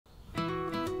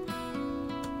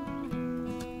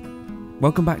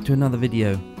Welcome back to another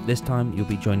video. This time you'll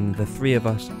be joining the three of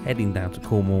us heading down to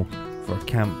Cornwall for a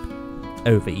camp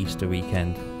over Easter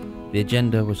weekend. The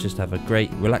agenda was just to have a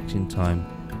great relaxing time.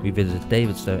 We visited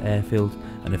Davidstow Airfield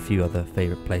and a few other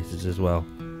favourite places as well.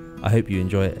 I hope you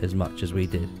enjoy it as much as we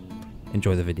did.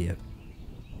 Enjoy the video.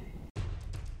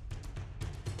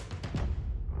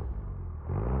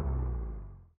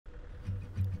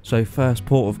 So first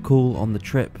port of call on the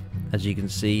trip, as you can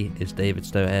see, is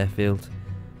Davidstow Airfield.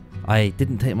 I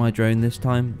didn't take my drone this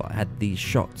time, but I had these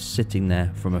shots sitting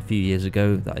there from a few years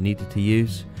ago that I needed to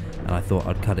use, and I thought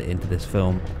I'd cut it into this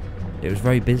film. It was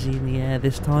very busy in the air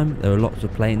this time. There were lots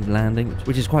of planes landing,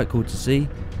 which is quite cool to see.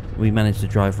 We managed to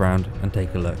drive around and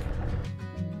take a look.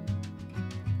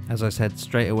 As I said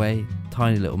straight away,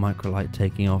 tiny little microlight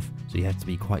taking off, so you have to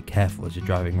be quite careful as you're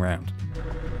driving around.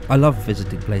 I love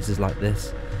visiting places like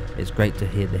this. It's great to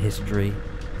hear the history.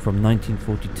 From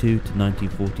 1942 to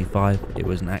 1945 it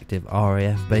was an active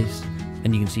RAF base,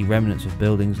 and you can see remnants of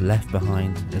buildings left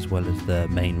behind as well as the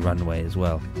main runway as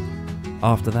well.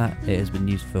 After that it has been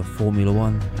used for Formula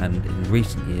 1, and in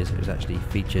recent years it was actually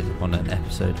featured on an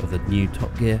episode of the new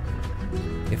Top Gear.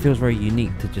 It feels very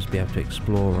unique to just be able to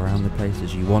explore around the place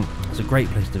as you want. It's a great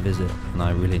place to visit and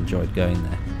I really enjoyed going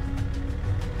there.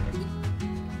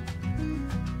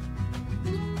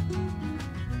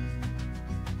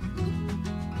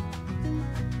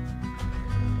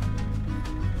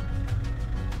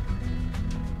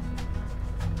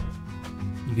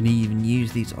 You can even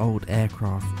use these old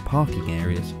aircraft parking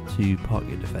areas to park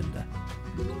your Defender.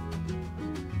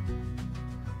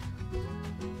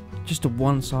 Just to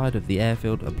one side of the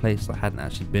airfield, a place that I hadn't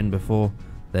actually been before,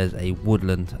 there's a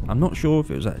woodland. I'm not sure if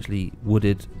it was actually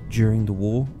wooded during the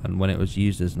war and when it was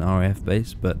used as an RAF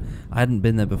base, but I hadn't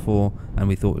been there before and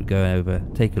we thought we'd go over,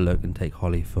 take a look and take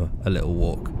Holly for a little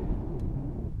walk.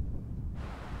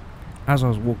 As I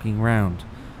was walking around,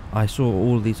 I saw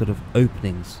all of these sort of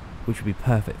openings which would be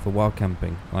perfect for wild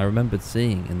camping. And I remembered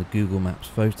seeing in the Google Maps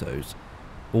photos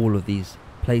all of these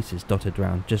places dotted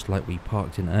around just like we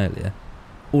parked in earlier.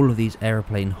 All of these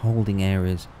aeroplane holding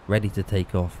areas ready to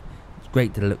take off. It's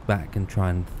great to look back and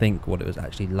try and think what it was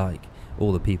actually like,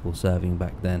 all the people serving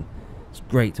back then. It's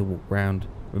great to walk around,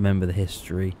 remember the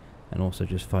history, and also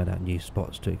just find out new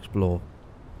spots to explore.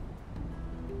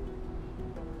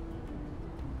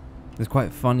 It's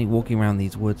quite funny walking around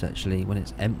these woods actually when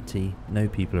it's empty, no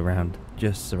people around,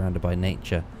 just surrounded by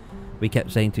nature. We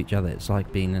kept saying to each other it's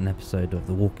like being in an episode of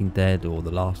The Walking Dead or The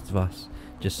Last of Us,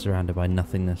 just surrounded by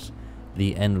nothingness.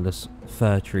 The endless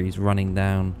fir trees running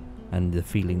down and the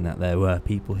feeling that there were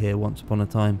people here once upon a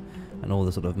time, and all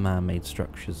the sort of man-made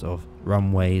structures of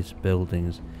runways,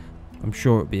 buildings. I'm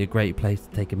sure it'd be a great place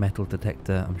to take a metal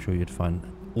detector. I'm sure you'd find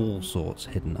all sorts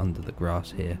hidden under the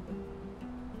grass here.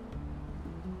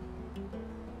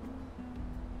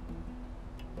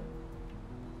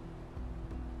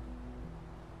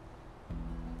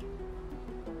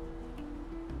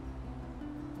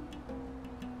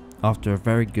 After a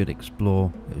very good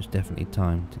explore, it was definitely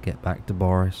time to get back to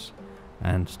Boris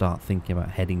and start thinking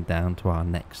about heading down to our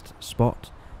next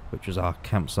spot, which was our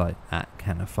campsite at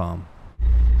Canna Farm.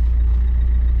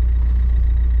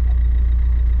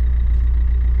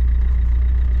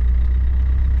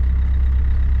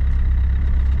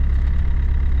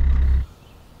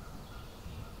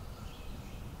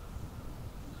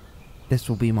 This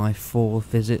will be my fourth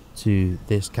visit to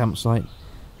this campsite.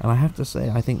 And I have to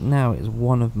say, I think now it's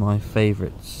one of my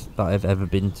favourites that I've ever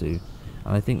been to.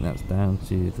 And I think that's down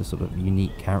to the sort of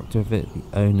unique character of it,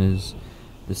 the owners,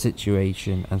 the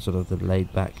situation, and sort of the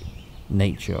laid-back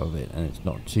nature of it. And it's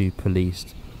not too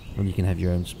policed, and you can have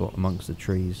your own spot amongst the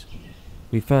trees.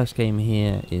 We first came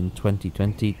here in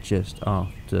 2020, just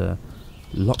after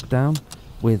lockdown,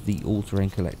 with the All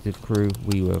Terrain Collective crew.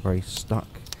 We were very stuck.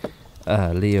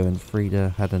 Leo and Frida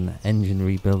had an engine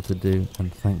rebuild to do,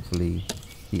 and thankfully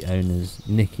the owners,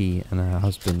 Nikki and her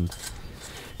husband,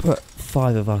 put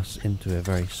 5 of us into a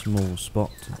very small spot.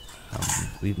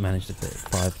 We've managed to fit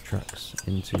 5 trucks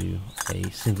into a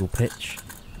single pitch,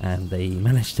 and they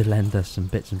managed to lend us some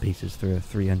bits and pieces through a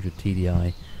 300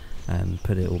 TDI and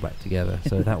put it all back together.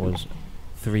 So that was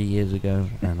 3 years ago,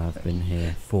 and I've been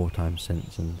here 4 times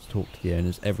since and talked to the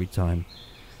owners every time,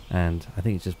 and I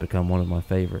think it's just become one of my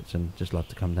favourites and just love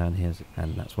to come down here,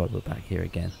 and that's why we're back here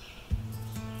again.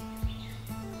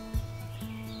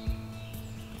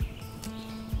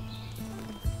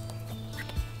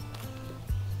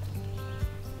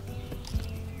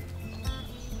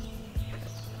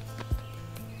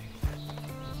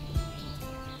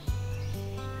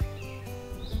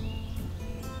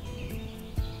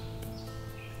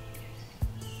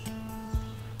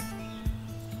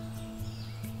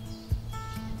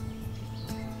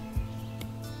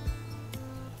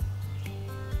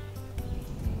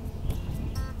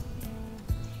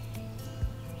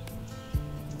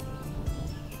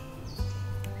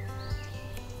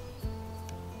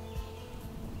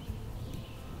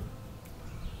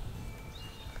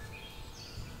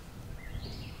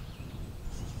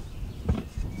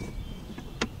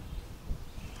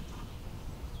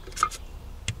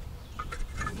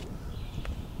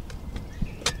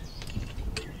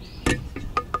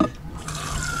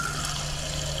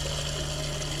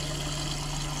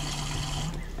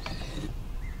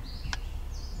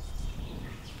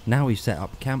 Now we've set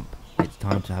up camp, it's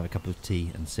time to have a cup of tea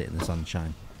and sit in the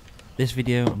sunshine. This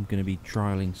video I'm going to be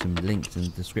trialling some links in the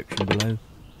description below.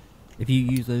 If you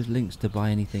use those links to buy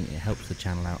anything, it helps the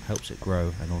channel out, helps it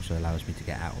grow, and also allows me to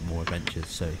get out on more adventures.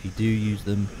 So if you do use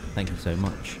them, thank you so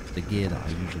much. The gear that I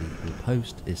usually will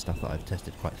post is stuff that I've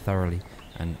tested quite thoroughly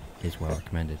and is well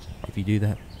recommended. If you do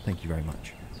that, thank you very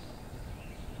much.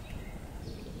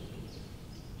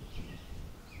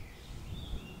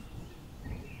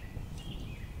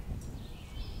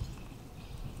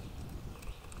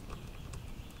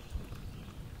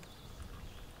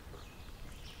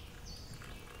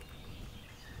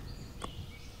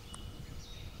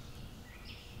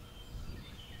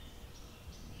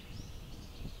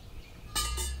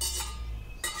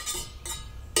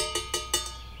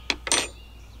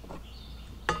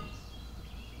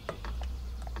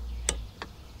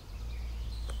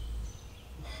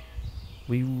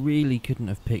 We really couldn't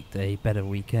have picked a better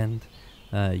weekend.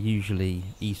 Usually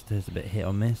Easter's a bit hit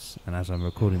or miss, and as I'm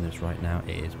recording this right now,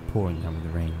 it is pouring down with the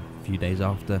rain. A few days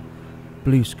after,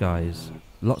 blue skies,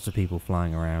 lots of people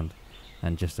flying around,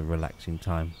 and just a relaxing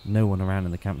time. No one around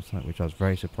in the campsite, which I was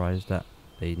very surprised at.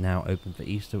 They now open for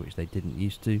Easter, which they didn't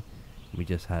used to. We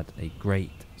just had a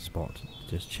great spot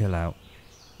to just chill out.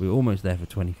 We were almost there for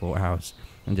 24 hours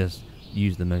and just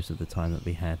used the most of the time that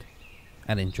we had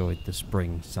and enjoyed the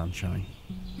spring sunshine.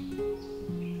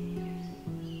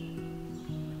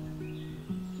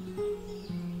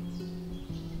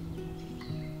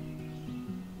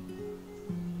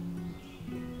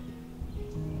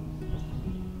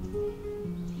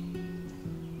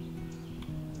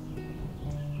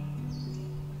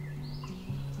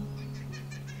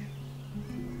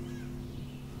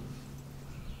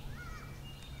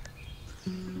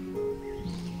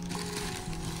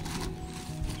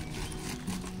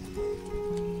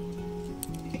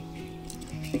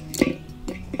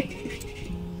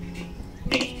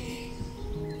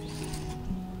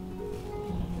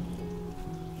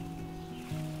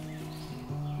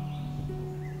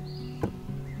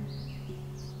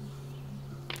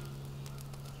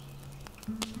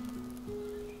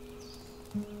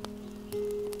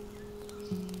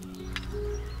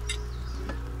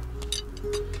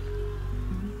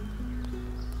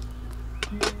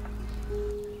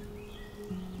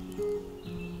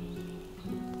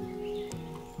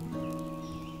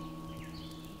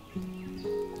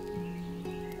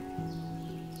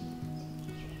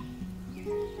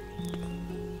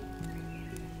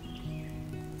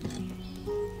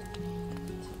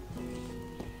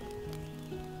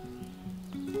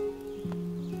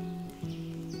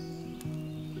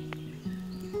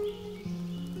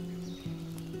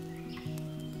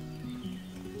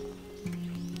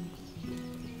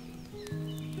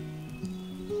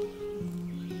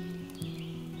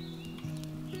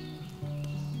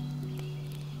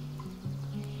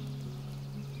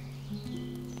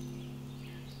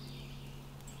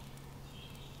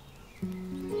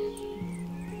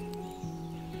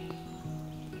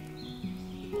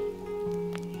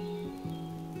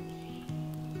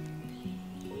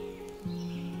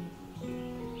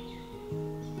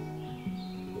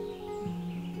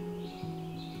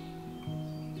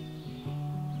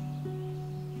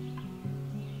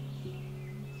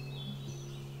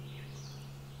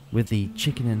 With the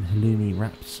chicken and halloumi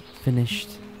wraps finished,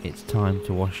 it's time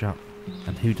to wash up,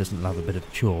 and who doesn't love a bit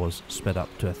of chores sped up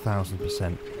to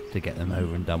 1000% to get them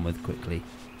over and done with quickly.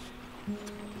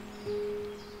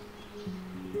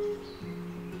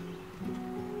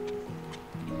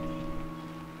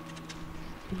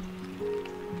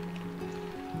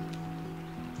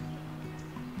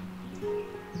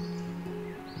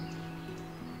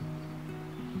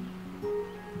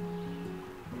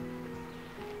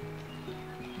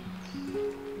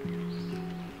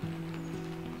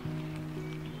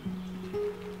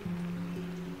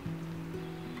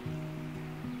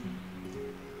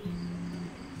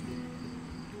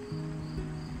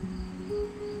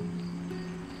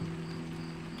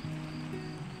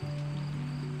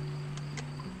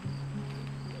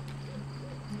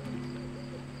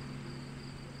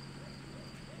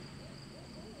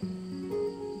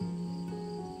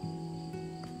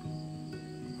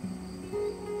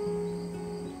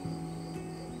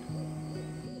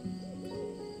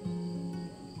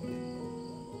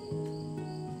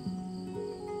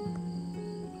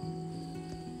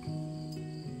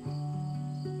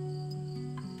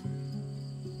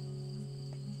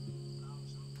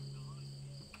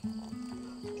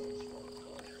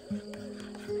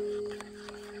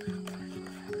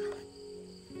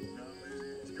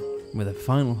 With a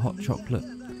final hot chocolate,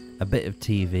 a bit of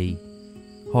TV,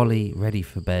 Holly ready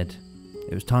for bed,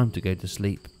 it was time to go to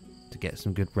sleep to get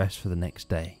some good rest for the next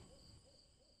day.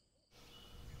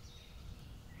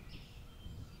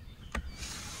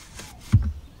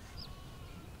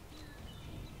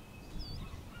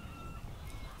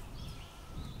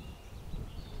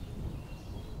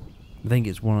 think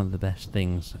it's one of the best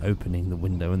things, opening the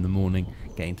window in the morning,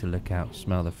 getting to look out,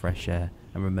 smell the fresh air,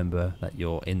 and remember that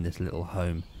you're in this little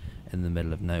home in the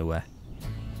middle of nowhere.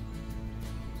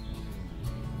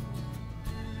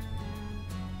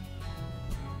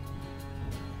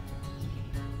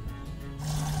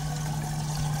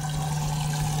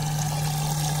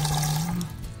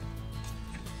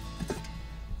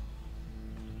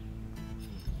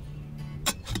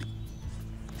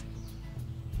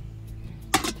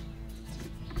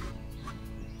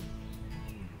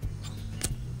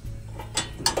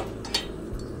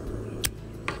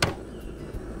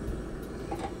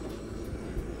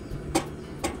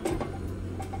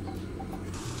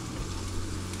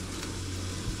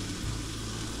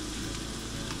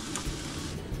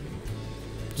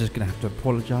 Just gonna have to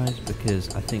apologise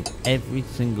because I think every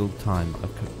single time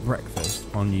I've cooked breakfast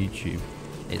on YouTube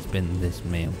it's been this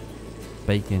meal: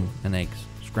 bacon and eggs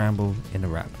scrambled in a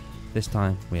wrap. This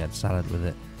time we had salad with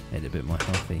it, made it a bit more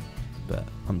healthy, but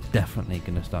I'm definitely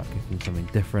gonna start cooking something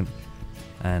different.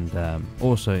 And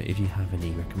also, if you have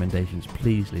any recommendations,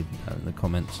 please leave them down in the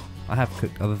comments. I have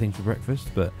cooked other things for breakfast,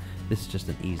 but this is just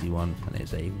an easy one and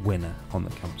it's a winner on the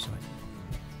campsite.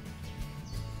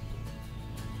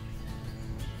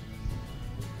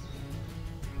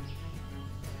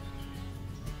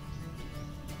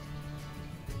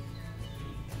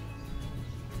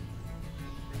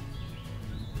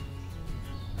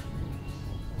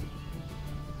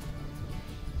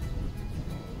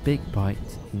 Big bite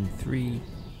in 3,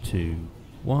 2,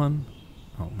 1.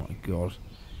 Oh my god.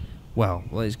 Well,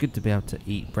 it's good to be able to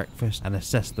eat breakfast and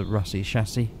assess the rusty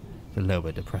chassis. It's a little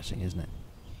bit depressing, isn't it?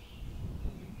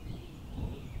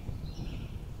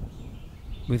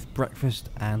 With breakfast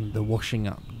and the washing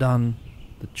up done,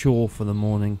 the chore for the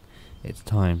morning, it's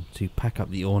time to pack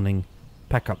up the awning,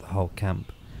 pack up the whole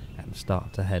camp, and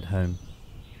start to head home.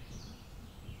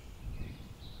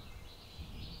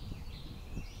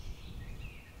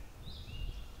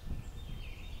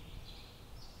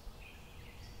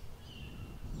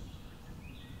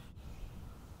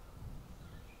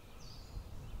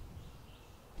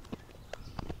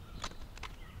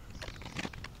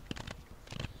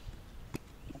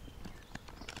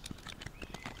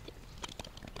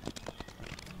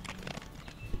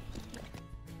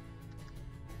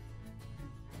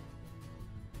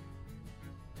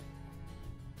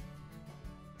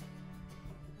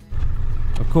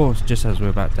 Of course, just as we're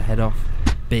about to head off,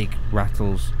 big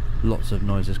rattles, lots of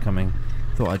noises coming.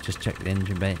 Thought I'd just check the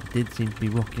engine bay. It did seem to be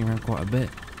rocking around quite a bit,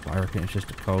 but I reckon it's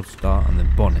just a cold start, and the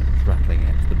bonnet was rattling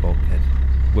against the bulkhead.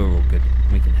 We're all good,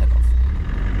 we can head off.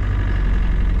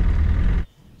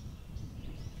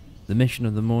 The mission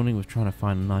of the morning was trying to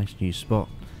find a nice new spot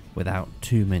without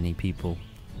too many people.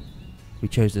 We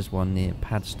chose this one near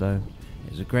Davidstow.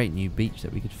 It was a great new beach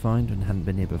that we could find and hadn't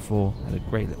been here before. Had a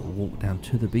great little walk down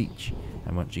to the beach,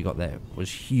 and once you got there it was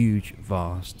huge,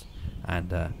 vast,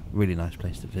 and a really nice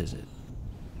place to visit.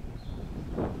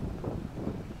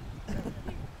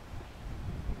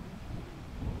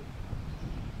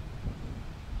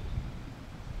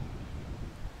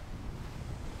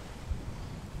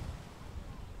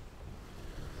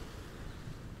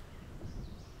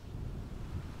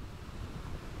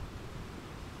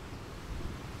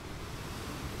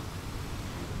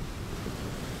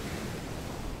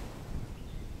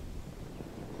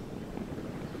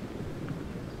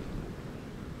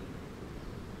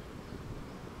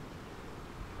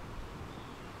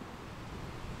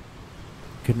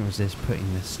 Couldn't resist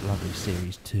putting this lovely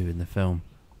Series 2 in the film.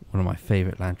 One of my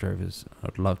favourite Land Rovers.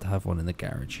 I'd love to have one in the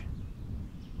garage.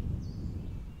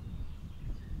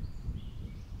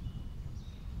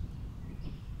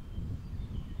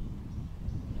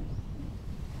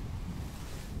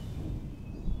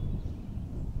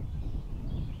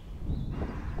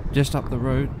 Just up the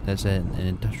road there's an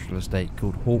industrial estate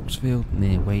called Hawksfield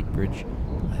near Wadebridge.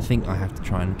 I think I have to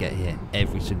try and get here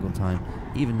every single time,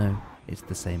 even though it's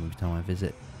the same every time I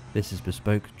visit. This is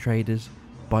bespoke traders,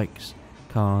 bikes,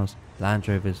 cars, Land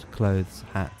Rovers, clothes,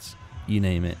 hats, you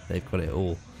name it, they've got it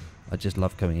all. I just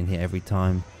love coming in here every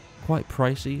time. Quite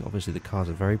pricey, obviously the cars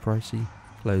are very pricey,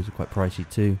 clothes are quite pricey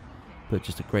too, but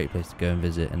just a great place to go and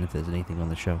visit, and if there's anything on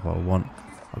the shelf I want,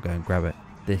 I'll go and grab it.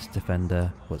 This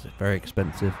Defender was very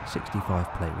expensive,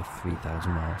 65 plate with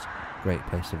 3,000 miles. Great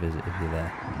place to visit if you're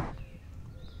there.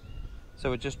 So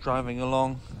we're just driving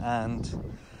along,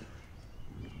 and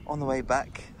on the way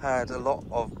back heard a lot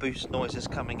of boost noises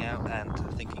coming out, and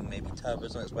thinking maybe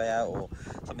turbo's on its way out or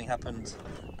something happened,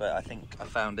 but I think I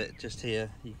found it just here.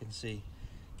 You can see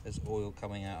there's oil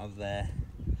coming out of there,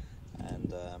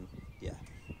 and yeah,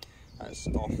 that's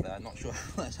off there. I'm not sure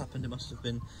how that's happened. It must have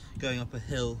been going up a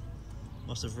hill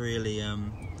Must have really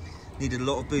needed a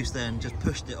lot of boost there and just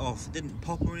pushed it off. It didn't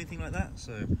pop or anything like that,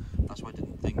 so that's why I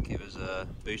didn't think it was a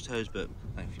boost hose, but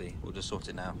thankfully we'll just sort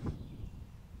it now.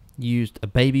 Used a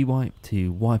baby wipe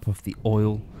to wipe off the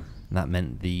oil, and that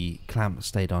meant the clamp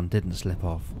stayed on, didn't slip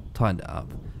off, tightened it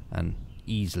up, and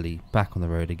easily back on the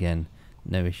road again.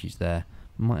 No issues there.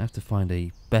 Might have to find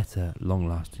a better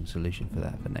long-lasting solution for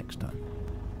that for next time.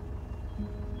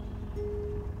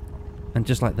 And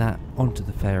just like that, onto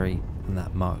the ferry, and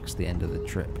that marks the end of the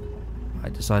trip. I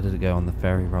decided to go on the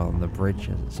ferry rather than the bridge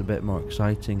as it's a bit more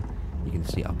exciting. You can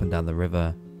see up and down the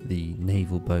river the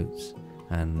naval boats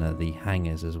and the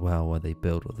hangars as well where they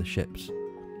build all the ships.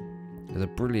 It was a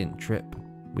brilliant trip,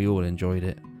 we all enjoyed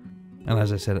it, and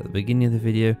as I said at the beginning of the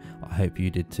video, I hope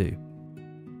you did too.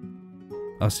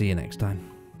 I'll see you next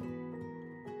time.